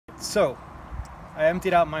So I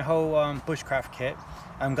emptied out my whole bushcraft kit.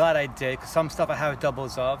 I'm glad I did, because some stuff I have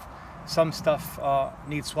doubles of, some stuff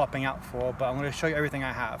needs swapping out for, but I'm going to show you everything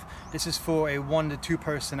I have. This is for a 1 to 2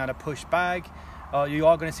 person at a push bag. You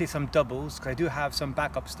are going to see some doubles, because I do have some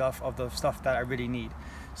backup stuff of the stuff that I really need.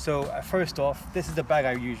 So first off, this is the bag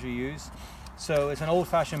I usually use. So it's an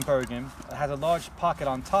old-fashioned Bergen. It has a large pocket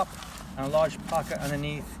on top and a large pocket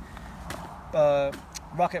underneath,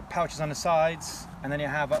 rocket pouches on the sides, and then you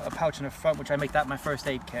have a pouch in the front, which I make that my first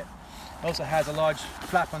aid kit. It also has a large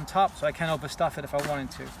flap on top, so I can overstuff it if I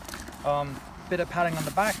wanted to. Bit of padding on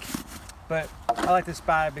the back, but I like this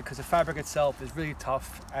bag because the fabric itself is really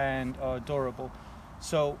tough and durable.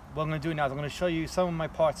 So what I'm going to do now is I'm going to show you some of my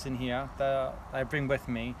parts in here that I bring with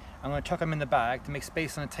me. I'm going to chuck them in the bag to make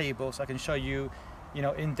space on the table so I can show you,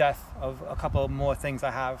 in depth of a couple more things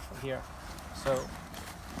I have here. So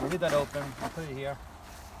I'll leave that open, I'll put it here.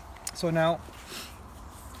 So now,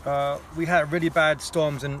 we had really bad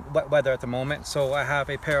storms and wet weather at the moment, so I have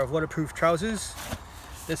a pair of waterproof trousers.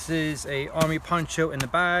 This is a army poncho in the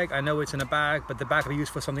bag. I know it's in a bag, but the bag will be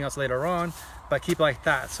used for something else later on, but I keep it like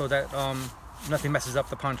that so that nothing messes up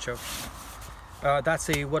the poncho. That's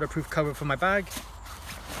a waterproof cover for my bag.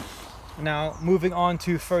 Now moving on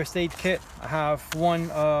to first aid kit, I have one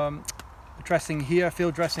dressing here,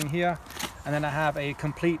 field dressing here, and then I have a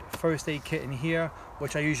complete first aid kit in here,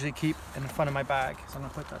 which I usually keep in the front of my bag. So I'm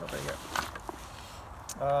gonna put that over here.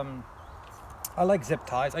 I like zip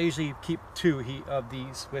ties. I usually keep 2 of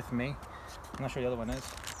these with me. I'm not sure the other one is,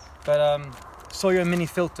 but Sawyer mini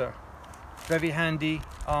filter, very handy.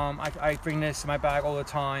 I bring this in my bag all the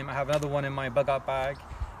time. I have another one in my bug out bag.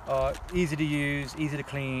 Easy to use, easy to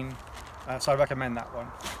clean, so I recommend that one.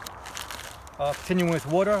 Continuing with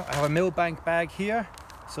water, I have a millbank bag here.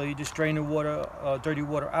 So you just drain the water, dirty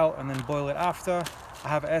water out, and then boil it after. I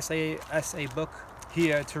have an essay book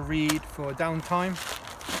here to read for downtime.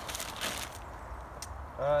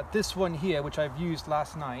 This one here, which I've used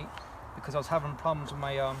last night because I was having problems with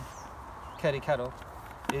my kettle,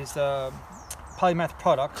 is Polymath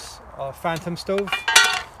Products Phantom stove.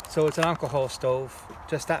 So it's an alcohol stove,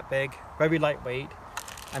 just that big, very lightweight,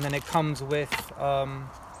 and then it comes with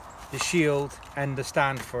the shield and the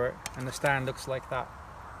stand for it, and the stand looks like that.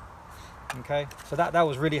 Okay, so that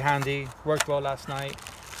was really handy, worked well last night.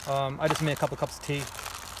 I just made a couple cups of tea,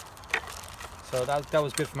 so that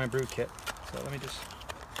was good for my brew kit. So let me just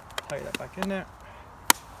tie that back in there.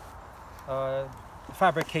 The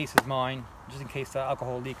fabric case is mine, just in case the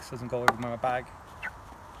alcohol leaks doesn't go over my bag.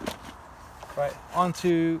 Right, on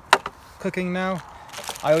to cooking now.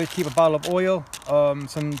 I always keep a bottle of oil,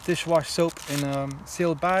 some dishwash soap in a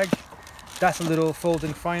sealed bag. That's a little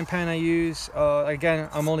folding frying pan I use. Again,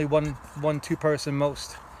 I'm only one, 2 person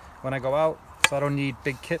most when I go out, so I don't need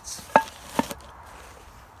big kits.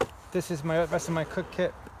 This is my rest of my cook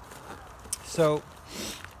kit. So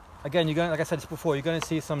again, like I said this before, you're going to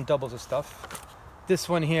see some doubles of stuff. This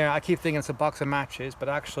one here, I keep thinking it's a box of matches, but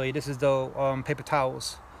actually this is the paper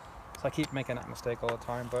towels. So I keep making that mistake all the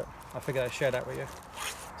time, but I figured I'd share that with you.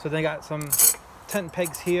 So then I got some tent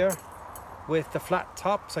pegs here with the flat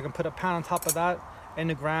top, so I can put a pan on top of that in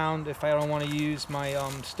the ground if I don't want to use my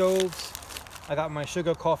stoves. I got my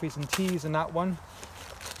sugar, coffees, and teas in that one.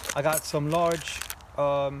 I got some large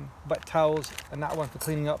wet towels in that one for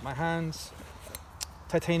cleaning up my hands.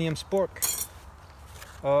 Titanium spork,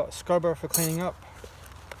 scrubber for cleaning up.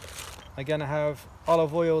 Again, I have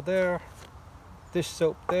olive oil there, dish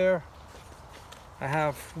soap there. I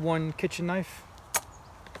have one kitchen knife,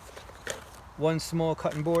 one small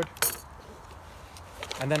cutting board,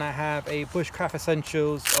 and then I have a Bushcraft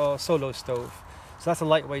Essentials solo stove. So that's a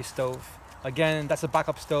lightweight stove. Again, that's a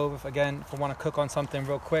backup stove, again, if I want to cook on something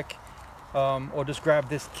real quick, or just grab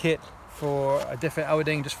this kit for a different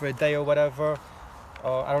outing, just for a day or whatever.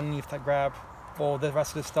 I don't need to grab all the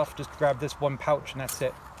rest of the stuff, just grab this one pouch and that's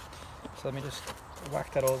it. So let me just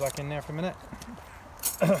whack that all back in there for a minute.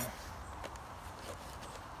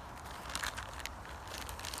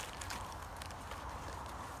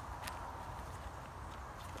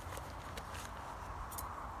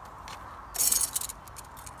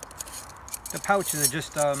 The pouches are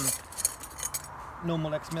just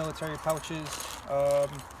normal ex-military pouches.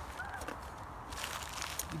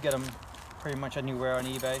 You get them pretty much anywhere on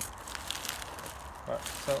eBay. Right,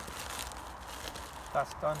 so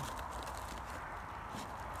that's done.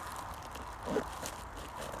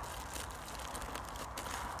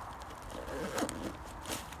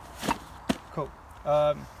 Cool.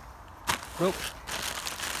 Rope.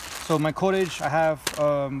 So my cordage, I have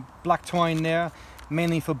black twine there,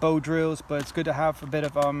 mainly for bow drills, but it's good to have a bit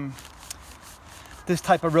of this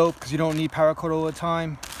type of rope because you don't need paracord all the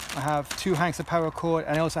time. I have 2 hanks of paracord,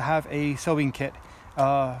 and I also have a sewing kit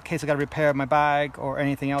in case I got to repair my bag or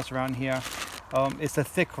anything else around here. It's the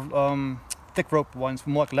thick rope ones,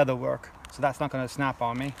 more like leather work, so that's not going to snap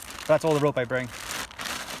on me. But that's all the rope I bring,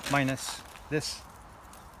 minus this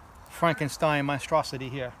Frankenstein monstrosity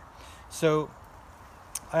here. So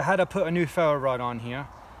I had to put a new ferro rod on here.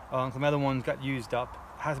 Some other ones got used up.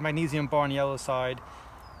 It has a magnesium bar on the yellow side,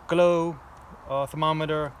 glow,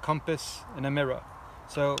 thermometer, compass, and a mirror.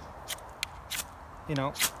 So, you know,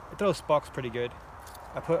 it throws sparks pretty good.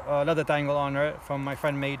 I put a leather dangle on it from my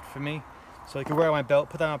friend made for me, so I can wear it on my belt,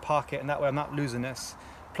 put that in my pocket, and that way I'm not losing this.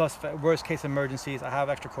 Plus, for worst case emergencies, I have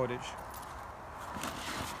extra cordage.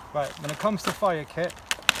 Right, when it comes to fire kit,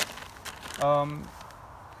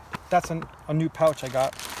 that's a new pouch I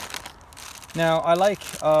got. Now, I like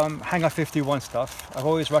Hangar 51 stuff. I've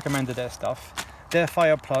always recommended their stuff. Their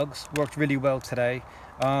fire plugs worked really well today.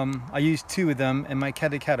 I used 2 of them in my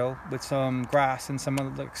kettle with some grass and some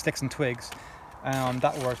other like sticks and twigs.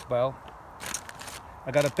 That worked well.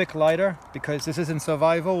 I got a Bic lighter because this isn't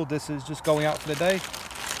survival, this is just going out for the day.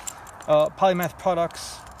 Polymath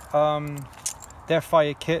Products, their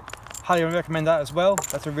fire kit, highly recommend that as well.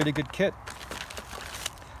 That's a really good kit.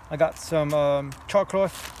 I got some chalk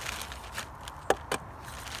cloth.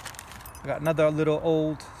 I got another little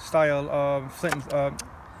old style flint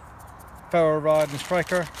ferro rod and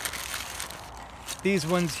striker. These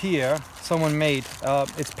ones here, someone made.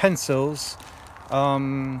 It's pencils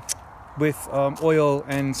with oil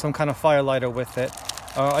and some kind of fire lighter with it.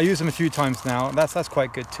 I use them a few times now. That's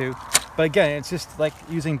quite good too. But again, it's just like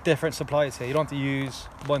using different supplies here. You don't have to use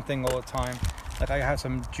one thing all the time. Like I have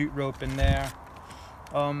some jute rope in there.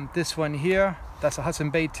 This one here, that's a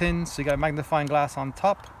Hudson Bay tin, so you got a magnifying glass on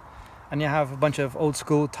top, and you have a bunch of old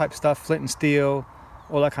school type stuff, flint and steel,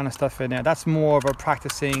 all that kind of stuff in there. That's more of a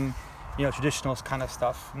practicing, you know, traditional kind of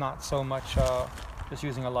stuff, not so much just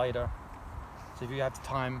using a lighter. So if you have the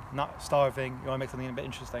time, not starving, you want to make something a bit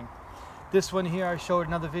interesting. This one here I showed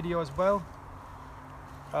another video as well.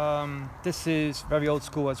 This is very old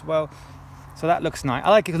school as well, so that looks nice. I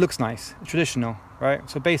like it, it looks nice, traditional, right?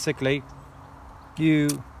 So basically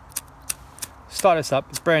you start this up.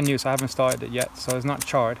 It's brand new, so I haven't started it yet, so it's not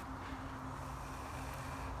charred.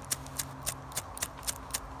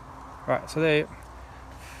 Right, so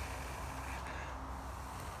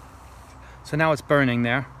now it's burning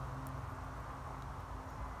there.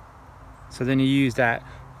 So then you use that,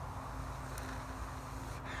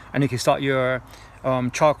 and you can start your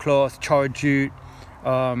char cloth, char jute,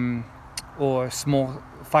 or small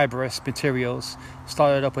fibrous materials.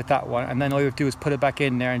 Start it up with that one, and then all you have to do is put it back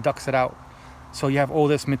in there and ducts it out. So you have all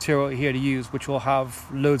this material here to use, which will have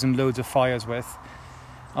loads and loads of fires with.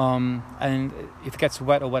 And if it gets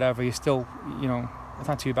wet or whatever, you still, you know, it's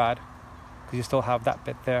not too bad because you still have that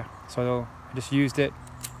bit there. So I just used it.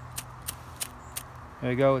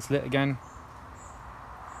 There you go, it's lit again.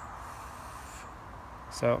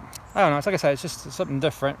 So I don't know, it's like I said, it's just something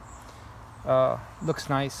different. Looks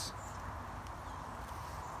nice.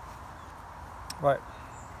 Right.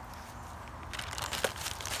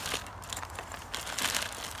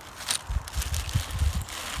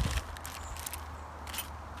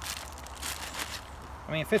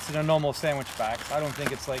 I mean, it fits in a normal sandwich bag, so I don't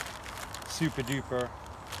think it's like super duper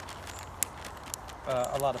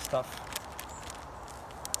a lot of stuff.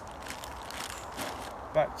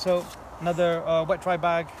 Right, so another wet dry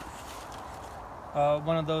bag,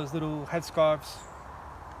 one of those little headscarves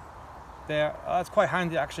there. It's quite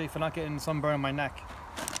handy actually for not getting sunburn on my neck.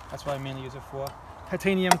 That's what I mainly use it for.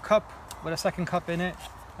 Titanium cup with a second cup in it.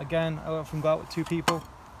 Again, I often go out with 2 people.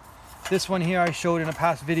 This one here I showed in a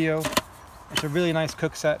past video. It's a really nice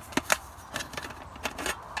cook set.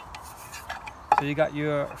 So you got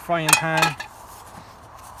your frying pan,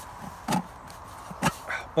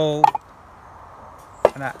 bowl,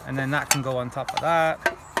 and then that can go on top of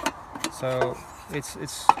that. So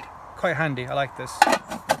it's quite handy. I like this.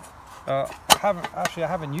 I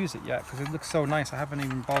haven't used it yet because it looks so nice. I haven't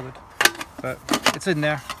even bothered, but it's in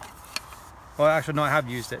there. Well, actually, no, I have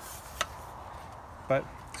used it, but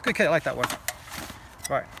it's a good kit. I like that one.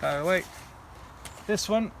 Right, that away. This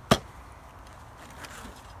one,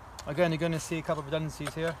 again, you're going to see a couple of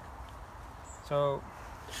redundancies here. So,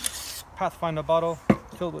 Pathfinder bottle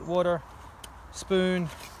filled with water, spoon,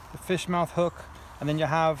 the fish mouth hook, and then you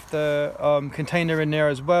have the container in there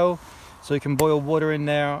as well, so you can boil water in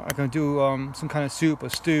there. I can do some kind of soup or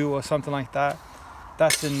stew or something like that.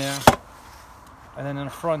 That's in there. And then in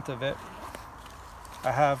the front of it,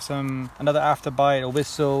 I have another afterbite, a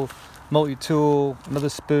whistle, multi-tool, another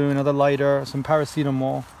spoon, another lighter, some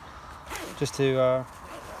paracetamol, just to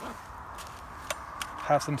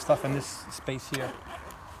have some stuff in this space here.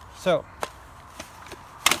 So,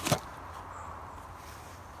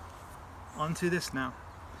 onto this now.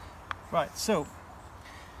 Right, so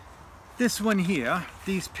this one here,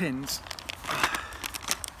 these pins,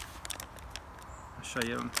 I'll show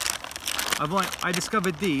you them. I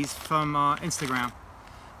discovered these from Instagram.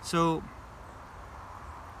 So,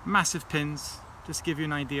 massive pins, just to give you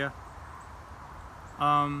an idea.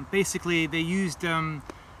 Basically, they used them,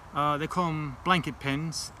 they call them blanket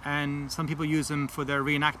pins, and some people use them for their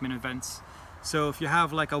reenactment events. So if you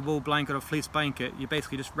have like a wool blanket or fleece blanket, you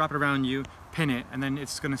basically just wrap it around you, pin it, and then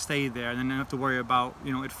it's going to stay there, and then you don't have to worry about,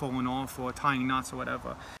 you know, it falling off or tying knots or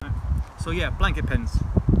whatever. So yeah, blanket pins.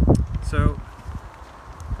 So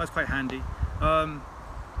that's quite handy.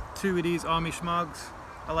 2 of these army schmugs,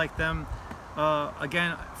 I like them.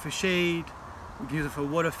 Again, for shade, we can use it for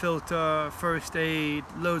water filter, first aid,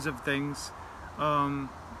 loads of things.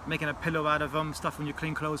 Making a pillow out of them, stuffing your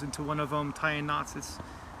clean clothes into one of them, tying knots, it's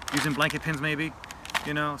using blanket pins maybe,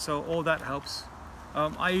 you know, so all that helps.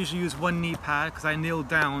 I usually use one knee pad because I kneel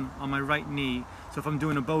down on my right knee, so if I'm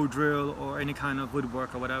doing a bow drill or any kind of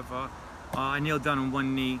woodwork or whatever, I kneel down on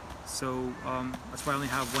one knee, so that's why I only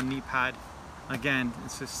have one knee pad. Again,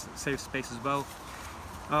 it's just safe space as well.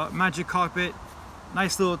 Magic carpet,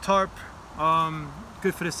 nice little tarp,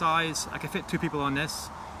 good for the size. I can fit 2 people on this.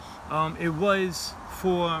 It was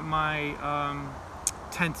for my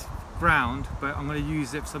tent ground, but I'm going to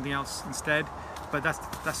use it for something else instead. But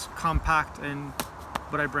that's compact and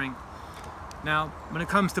what I bring. Now, when it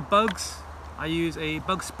comes to bugs, I use a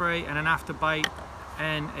bug spray and an afterbite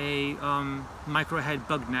and a micro head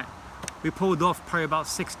bug net. We pulled off probably about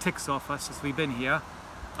 6 ticks off us since we've been here,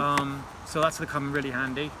 so that's going to come in really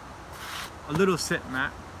handy. A little sit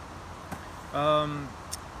mat.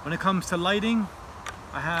 When it comes to lighting,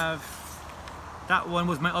 I have, that one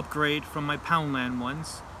was my upgrade from my Poundland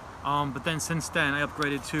ones, but then since then I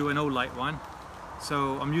upgraded to an Olight one.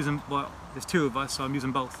 So I'm using, well, there's 2 of us, so I'm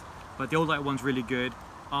using both. But the Olight one's really good.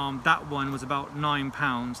 That one was about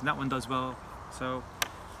 £9, and that one does well. So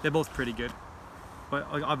they're both pretty good. But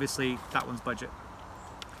obviously that one's budget.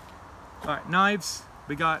 Alright, knives.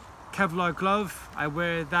 We got Kevlar glove. I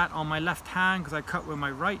wear that on my left hand because I cut with my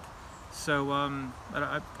right. So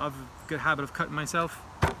I have a good habit of cutting myself.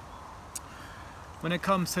 When it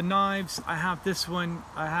comes to knives, I have this one.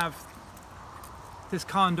 I have this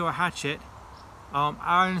condor hatchet.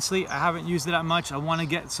 Honestly, I haven't used it that much. I want to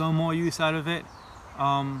get some more use out of it.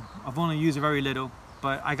 I've only used it very little,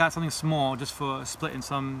 but I got something small just for splitting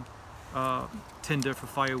some tinder for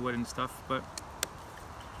firewood and stuff. But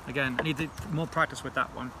again, I need more practice with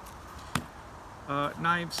that one.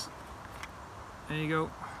 Knives. There you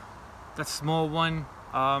go. That small one.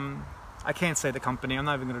 I can't say the company. I'm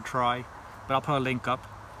not even going to try, but I'll put a link up.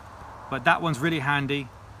 But that one's really handy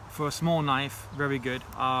for a small knife. Very good.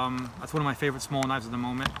 That's one of my favorite small knives at the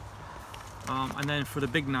moment. And then for the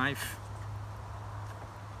big knife,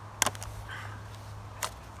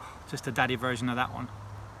 just a daddy version of that one,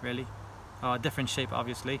 really. Different shape,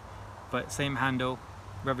 obviously, but same handle.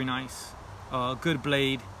 Very nice. Good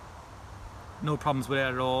blade. No problems with it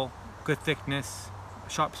at all. Good thickness.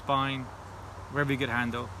 Sharp spine. Very good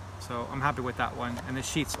handle. So I'm happy with that one. And the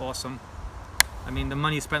sheath's awesome. I mean, the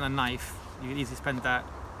money you spent on a knife, you could easily spend that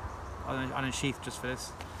on a sheath just for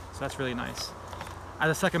this. So that's really nice. As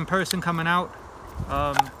a second person coming out,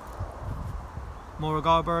 Mora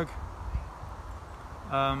Garberg.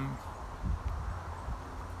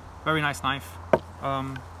 Very nice knife.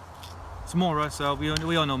 It's Mora, so we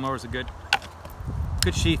all know Moras are good.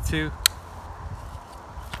 Good sheath too.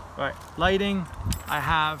 Right, lighting. I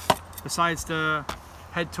have, besides the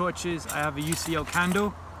head torches, I have a UCL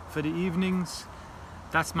candle for the evenings.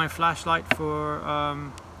 That's my flashlight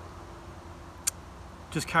for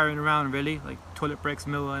just carrying around, really, like toilet breaks,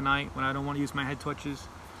 middle of the night when I don't want to use my head torches.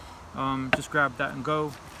 Just grab that and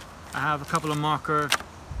go. I have a couple of marker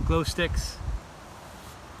glow sticks.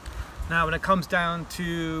 Now when it comes down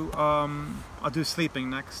to, I'll do sleeping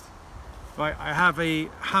next. Right, I have a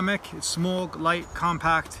hammock. It's small, light,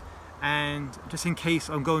 compact, and just in case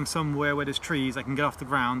I'm going somewhere where there's trees, I can get off the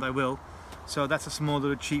ground, I will. So that's a small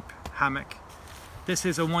little cheap hammock. This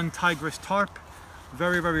is a 1 Tigris tarp,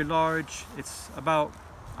 very, very large. It's about,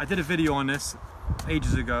 I did a video on this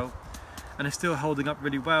ages ago, and it's still holding up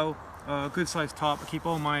really well. Good sized tarp. I keep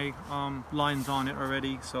all my lines on it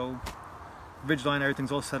already, so ridge line,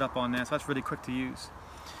 everything's all set up on there, so that's really quick to use.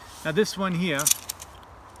 Now this one here,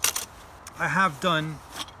 I have done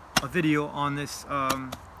a video on this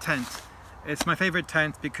tent. It's my favorite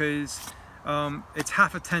tent because It's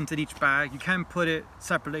half a tent in each bag. You can put it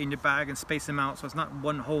separately in your bag and space them out so it's not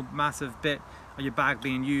one whole massive bit of your bag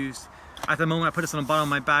being used. At the moment I put this on the bottom of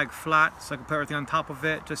my bag flat so I can put everything on top of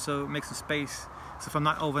it just so it makes some space. So if I'm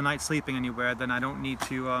not overnight sleeping anywhere, then I don't need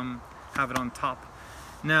to have it on top.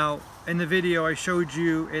 Now in the video I showed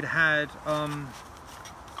you it had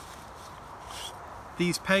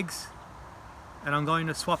these pegs, and I'm going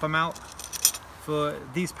to swap them out for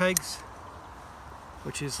these pegs,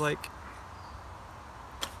 which is like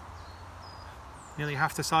nearly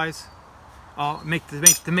half the size.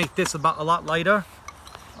 To make this about a lot lighter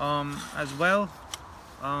as well.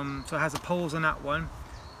 So it has the poles on that one,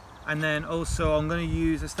 and then also I'm going to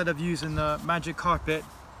use, instead of using the magic carpet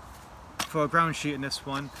for a ground sheet in this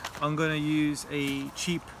one, I'm going to use a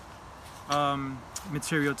cheap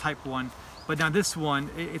material type one. But now this one,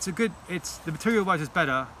 the material wise is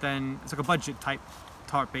better than, it's like a budget type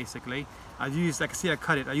tarp basically. I can see I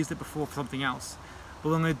cut it, I used it before for something else. But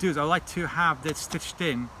what I'm going to do is I like to have this stitched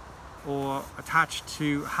in or attached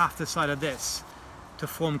to half the side of this to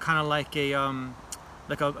form kind of like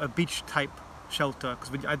a beach type shelter.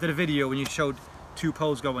 Because I did a video when you showed 2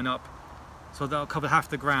 poles going up, so that'll cover half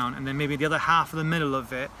the ground, and then maybe the other half of the middle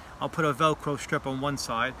of it I'll put a Velcro strip on one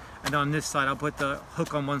side, and on this side I'll put the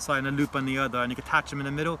hook on one side and a loop on the other, and you can attach them in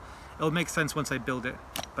the middle. It'll make sense once I build it,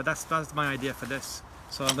 but that's my idea for this,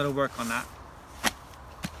 so I'm going to work on that.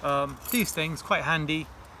 These things, quite handy.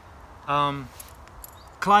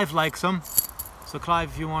 Clive likes them, so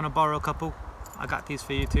Clive, if you want to borrow a couple, I got these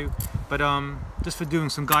for you too. But just for doing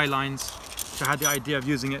some guidelines, so I had the idea of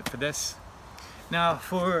using it for this. Now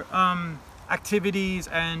for activities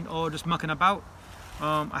or just mucking about,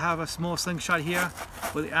 I have a small slingshot here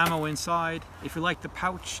with the ammo inside. If you like the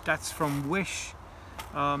pouch, that's from Wish.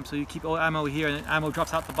 So you keep all ammo here and the ammo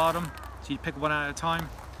drops out the bottom, so you pick one at a time,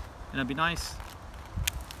 and that'd be nice.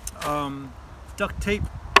 Duct tape.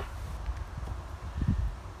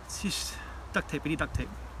 It's just duct tape, we need duct tape.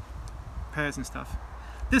 Pears and stuff.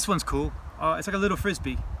 This one's cool. It's like a little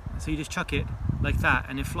frisbee. So you just chuck it like that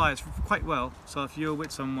and it flies quite well. So if you're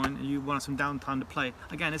with someone and you want some downtime to play,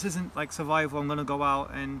 again, this isn't like survival, I'm gonna go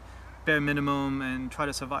out and bare minimum and try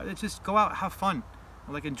to survive. It's just go out, have fun,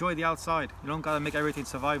 like enjoy the outside. You don't gotta make everything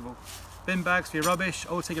survival. Bin bags for your rubbish,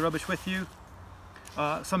 always take your rubbish with you.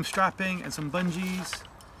 Some strapping and some bungees.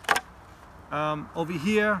 Over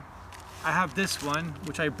here I have this one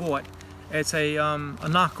which I bought. It's a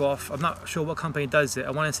knockoff. I'm not sure what company does it.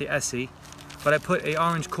 I want to say Essie, but I put a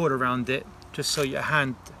orange cord around it just so your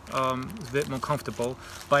hand is a bit more comfortable.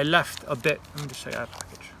 But I left a bit. Let me just show you that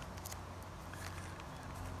package.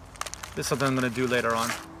 This is something I'm going to do later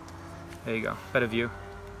on. There you go, better view.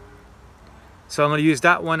 So I'm going to use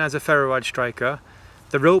that one as a ferro rod striker.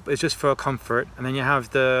 The rope is just for comfort, and then you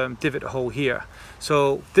have the divot hole here.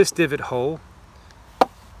 So this divot hole,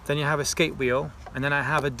 then you have a skate wheel, and then I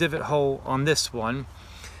have a divot hole on this one.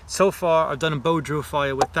 So far I've done a bow drill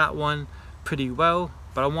fire with that one pretty well,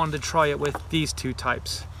 but I wanted to try it with these 2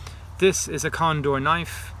 types. This is a Condor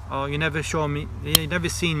knife. You never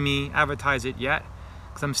seen me advertise it yet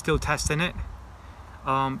because I'm still testing it.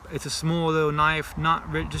 It's a small little knife,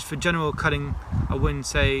 just for general cutting. I wouldn't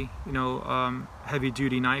say, you know, heavy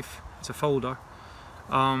duty knife. It's a folder,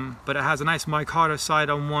 but it has a nice micarta side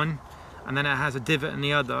on one, and then it has a divot in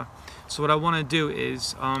the other. So what I want to do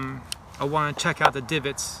is I want to check out the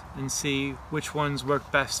divots and see which ones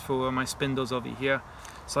work best for my spindles over here.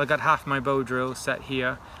 So I got half my bow drill set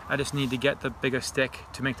here. I just need to get the bigger stick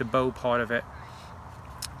to make the bow part of it,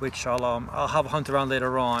 which I'll have a hunt around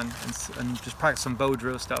later on and just practice some bow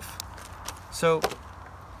drill stuff. So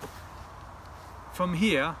from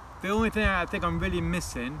here, the only thing I think I'm really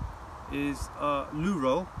missing is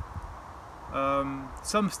Luro.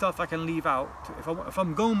 Some stuff I can leave out. If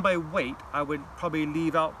I'm going by weight, I would probably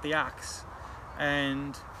leave out the axe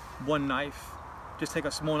and one knife. Just take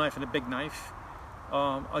a small knife and a big knife.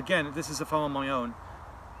 Again, this is if I'm on my own.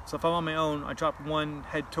 So if I'm on my own, I drop one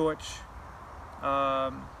head torch.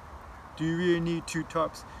 Do you really need 2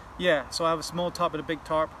 tarps? Yeah, so I have a small tarp and a big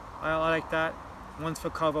tarp. I like that. One's for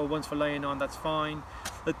cover, one's for laying on, that's fine.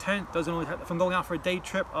 The tent doesn't really have, if I'm going out for a day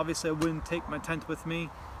trip, obviously I wouldn't take my tent with me.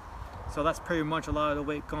 So that's pretty much a lot of the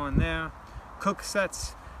weight gone there. Cook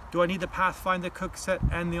sets. Do I need the Pathfinder cook set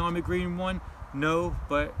and the Army Green one? No,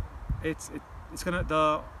 but it's gonna,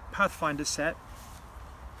 the Pathfinder set,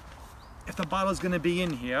 if the bottle's gonna be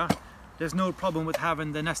in here, there's no problem with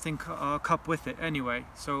having the nesting cup with it anyway.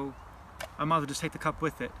 So I might as well just take the cup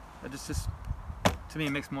with it. That just to me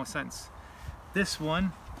it makes more sense. This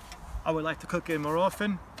one I would like to cook in more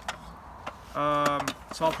often.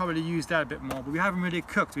 So I'll probably use that a bit more, but we haven't really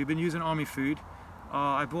cooked. We've been using army food,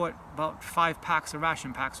 I bought about 5 packs of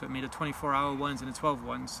ration packs with me, the 24-hour ones and the 12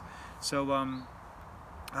 ones. So I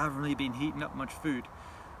haven't really been heating up much food.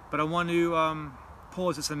 But I want to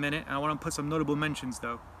pause this a minute, and I want to put some notable mentions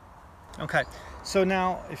though. Okay, so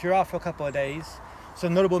now if you're out for a couple of days,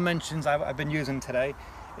 some notable mentions I've been using today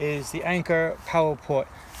is the Anker Power Port.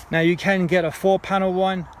 Now you can get a 4-panel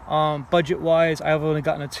one. Budget wise, I've only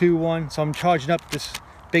gotten a 2 one, so I'm charging up this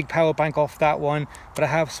big power bank off that one, but I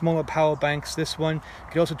have smaller power banks. This one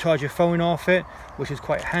you can also charge your phone off it, which is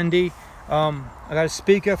quite handy. I got a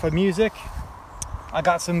speaker for music. I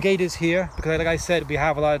got some gaiters here because, like I said, we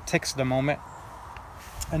have a lot of ticks at the moment.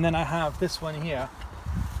 And then I have this one here,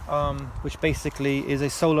 which basically is a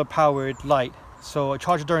solar powered light. So I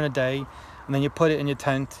charge it during the day, and then you put it in your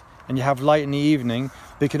tent and you have light in the evening.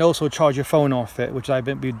 But you can also charge your phone off it, which I've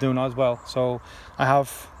been doing as well. So I have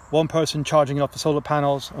one person charging it off the solar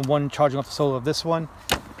panels and one charging off the solar of this one.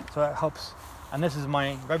 So that helps. And this is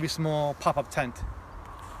my very small pop-up tent.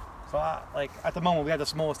 So like at the moment we have the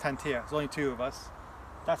smallest tent here. There's only 2 of us.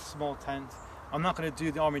 That's a small tent. I'm not going to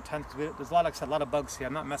do the army tent because there's like I said, a lot of bugs here.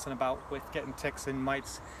 I'm not messing about with getting ticks and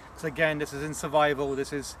mites. Because again, this is in survival.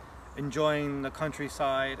 This is enjoying the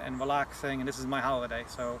countryside and relaxing, and this is my holiday.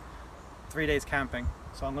 So 3 days camping.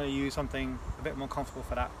 So I'm going to use something a bit more comfortable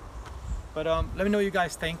for that. But let me know what you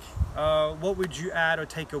guys think. What would you add or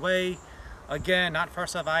take away? Again, not for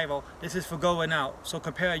survival. This is for going out. So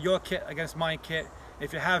compare your kit against my kit.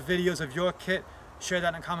 If you have videos of your kit, share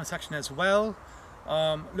that in the comment section as well.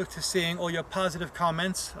 Look to seeing all your positive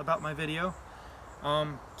comments about my video.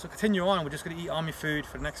 So continue on. We're just going to eat army food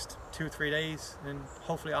for the next 2 or 3 days, and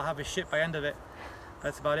hopefully I'll have a shit by the end of it.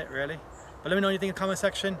 That's about it really. But let me know what you think in the comment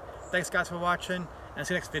section. Thanks guys for watching, and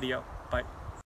see you next video.